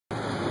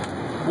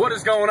What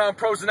is going on,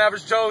 pros and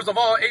average Joes of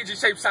all ages,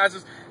 shapes,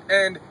 sizes,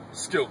 and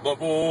skill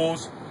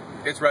levels?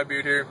 It's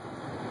Redbeard here,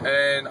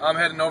 and I'm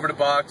heading over to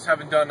Box.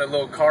 Haven't done a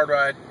little car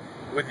ride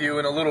with you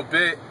in a little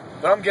bit,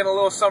 but I'm getting a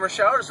little summer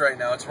showers right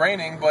now. It's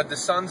raining, but the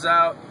sun's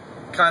out,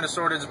 kind of,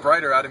 sort of, it's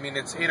brighter out. I mean,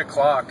 it's 8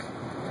 o'clock,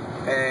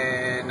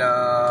 and,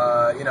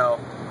 you know,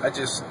 I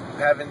just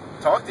haven't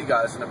talked to you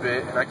guys in a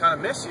bit, and I kind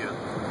of miss you.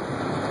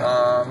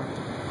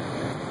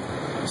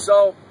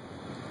 So,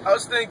 I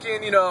was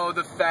thinking, you know,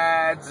 the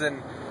fads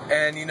and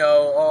you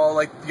know, all,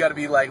 like, you gotta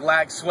be, like,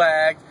 lax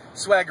swag,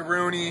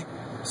 swaggeroony,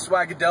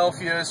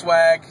 swagadelphia,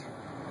 swag,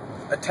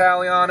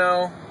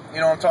 Italiano, you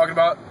know what I'm talking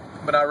about?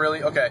 But not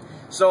really? Okay.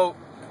 So,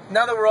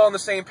 now that we're all on the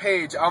same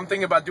page, I'm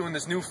thinking about doing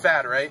this new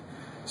fad, right?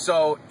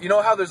 So, you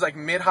know how there's, like,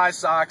 mid-high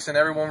socks and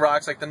everyone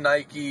rocks, like, the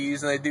Nikes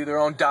and they do their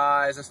own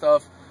dyes and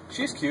stuff?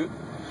 She's cute.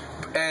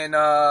 And,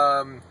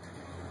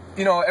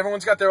 you know,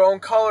 everyone's got their own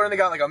color and they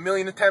got, like,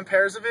 1,010,000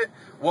 pairs of it.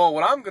 Well,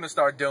 what I'm gonna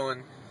start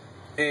doing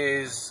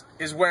is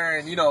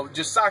wearing, you know,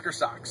 just soccer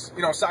socks.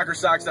 You know, soccer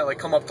socks that, like,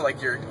 come up to,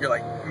 like, your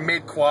like,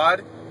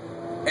 mid-quad.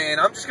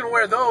 And I'm just gonna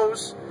wear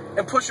those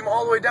and push them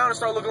all the way down and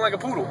start looking like a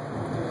poodle.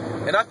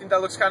 And I think that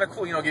looks kind of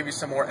cool. You know, give you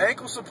some more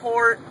ankle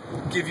support,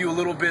 give you a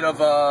little bit of,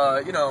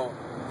 you know,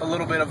 a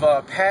little bit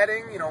of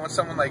padding, you know, when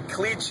someone, like,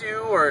 cleats you,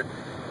 or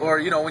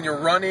you know, when you're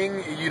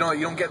running, you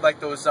don't get, like,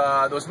 those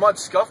mud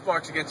scuff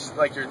marks against,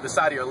 like, the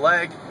side of your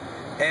leg.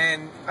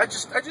 And I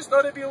just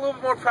thought it'd be a little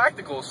bit more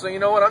practical. So, you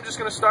know what, I'm just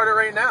gonna start it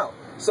right now.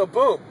 So,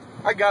 boom,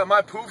 I got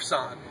my poofs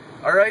on.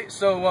 Alright,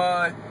 so,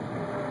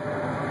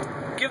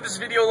 give this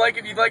video a like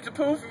if you'd like the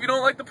poof. If you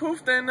don't like the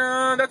poof, then,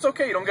 that's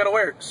okay, you don't gotta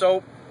wear it.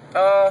 So,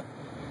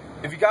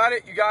 if you got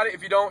it, you got it.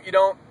 If you don't, you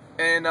don't.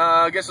 And,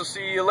 I guess I'll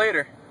see you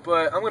later.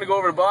 But I'm gonna go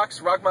over to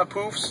Box, rock my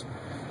poofs,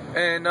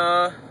 and,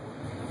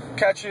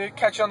 catch you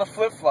on the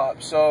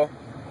flip-flop. So,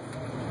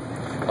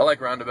 I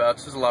like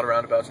roundabouts. There's a lot of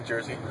roundabouts in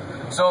Jersey.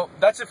 So,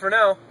 that's it for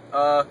now.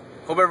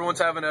 Hope everyone's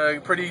having a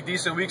pretty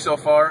decent week so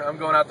far. I'm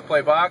going out to play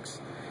Box.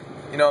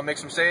 You know, make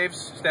some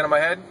saves, stand on my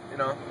head, you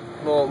know,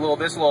 little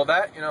this, little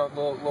that, you know,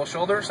 little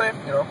shoulder save,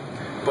 you know.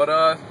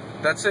 But,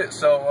 that's it.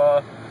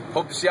 So,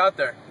 hope to see you out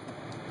there.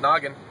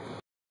 Noggin.